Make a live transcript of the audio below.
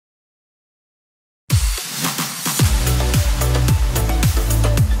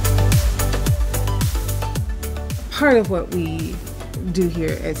part of what we do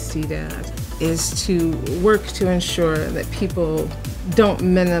here at CDAD is to work to ensure that people don't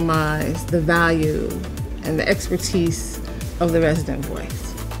minimize the value and the expertise of the resident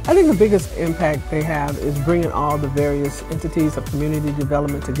voice. I think the biggest impact they have is bringing all the various entities of community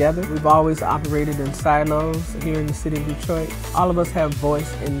development together. We've always operated in silos here in the city of Detroit. All of us have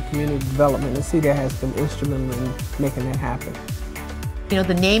voice in community development, and CDAD has been instrumental in making that happen. You know,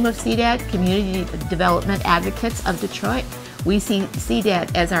 the name of CDAD, Community Development Advocates of Detroit, we see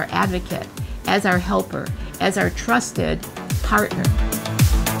CDAD as our advocate, as our helper, as our trusted partner.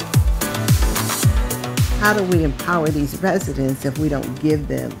 How do we empower these residents if we don't give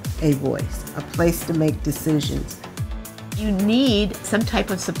them a voice, a place to make decisions? You need some type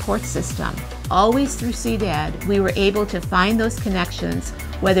of support system. Always through CDAD, we were able to find those connections,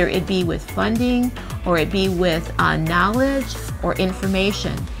 whether it be with funding or it be with knowledge or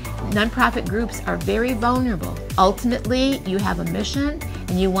information. Nonprofit groups are very vulnerable. Ultimately, you have a mission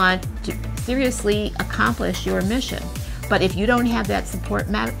and you want to seriously accomplish your mission. But if you don't have that support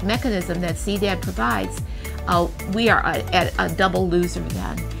mechanism that CDAD provides, we are at a double loser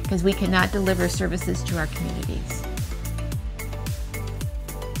then, because we cannot deliver services to our communities.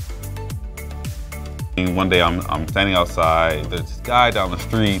 One day I'm standing outside, there's this guy down the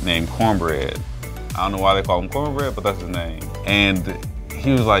street named Cornbread. I don't know why they call him Cornbread, but that's his name. And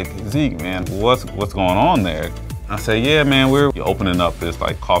he was like, Zeke, man, what's going on there? I said, yeah, man, we're opening up this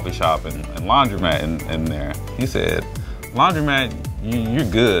like coffee shop and laundromat in there. He said, laundromat, you're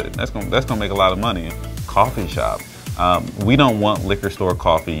good. That's gonna make a lot of money. Coffee shop, we don't want liquor store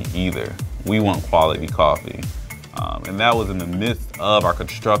coffee either. We want quality coffee. And that was in the midst of our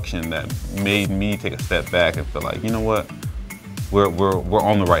construction that made me take a step back and feel like, you know what, we're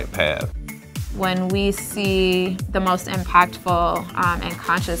on the right path. When we see the most impactful and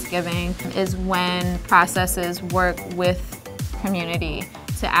conscious giving is when processes work with community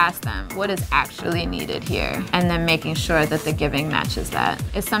to ask them what is actually needed here, and then making sure that the giving matches that.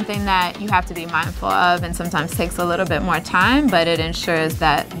 It's something that you have to be mindful of and sometimes takes a little bit more time, but it ensures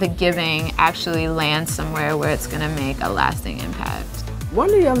that the giving actually lands somewhere where it's going to make a lasting impact. One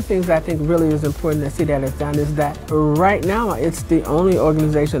of the other things I think really is important that CDAD has done is that right now it's the only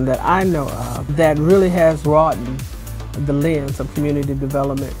organization that I know of that really has broadened the lens of community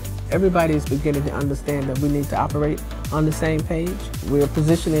development. Everybody is beginning to understand that we need to operate on the same page. We're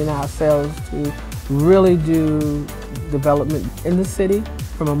positioning ourselves to really do development in the city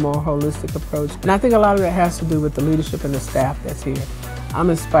from a more holistic approach. And I think a lot of that has to do with the leadership and the staff that's here. I'm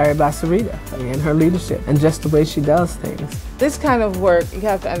inspired by Sarita and her leadership and just the way she does things. This kind of work, you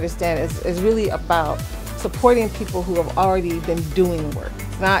have to understand, is really about supporting people who have already been doing work.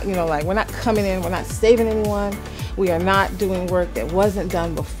 It's not, like we're not coming in, we're not saving anyone. We are not doing work that wasn't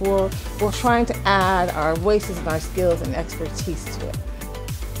done before. We're trying to add our voices and our skills and expertise to it.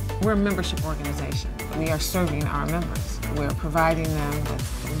 We're a membership organization. We are serving our members. We're providing them with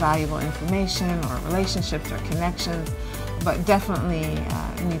valuable information or relationships or connections, but definitely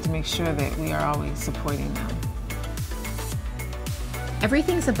need to make sure that we are always supporting them.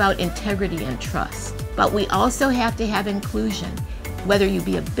 Everything's about integrity and trust, but we also have to have inclusion, whether you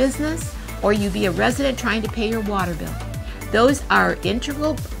be a business or you be a resident trying to pay your water bill. Those are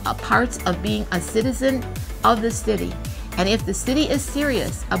integral parts of being a citizen of the city. And if the city is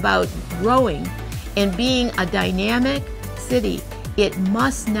serious about growing and being a dynamic city, it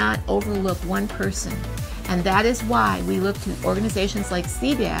must not overlook one person. And that is why we look to organizations like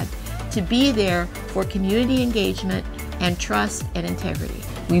CDAD to be there for community engagement and trust and integrity.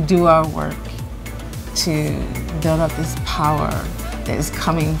 We do our work to build up this power that is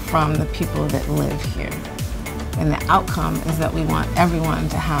coming from the people that live here. And the outcome is that we want everyone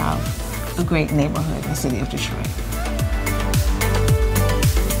to have a great neighborhood in the city of Detroit.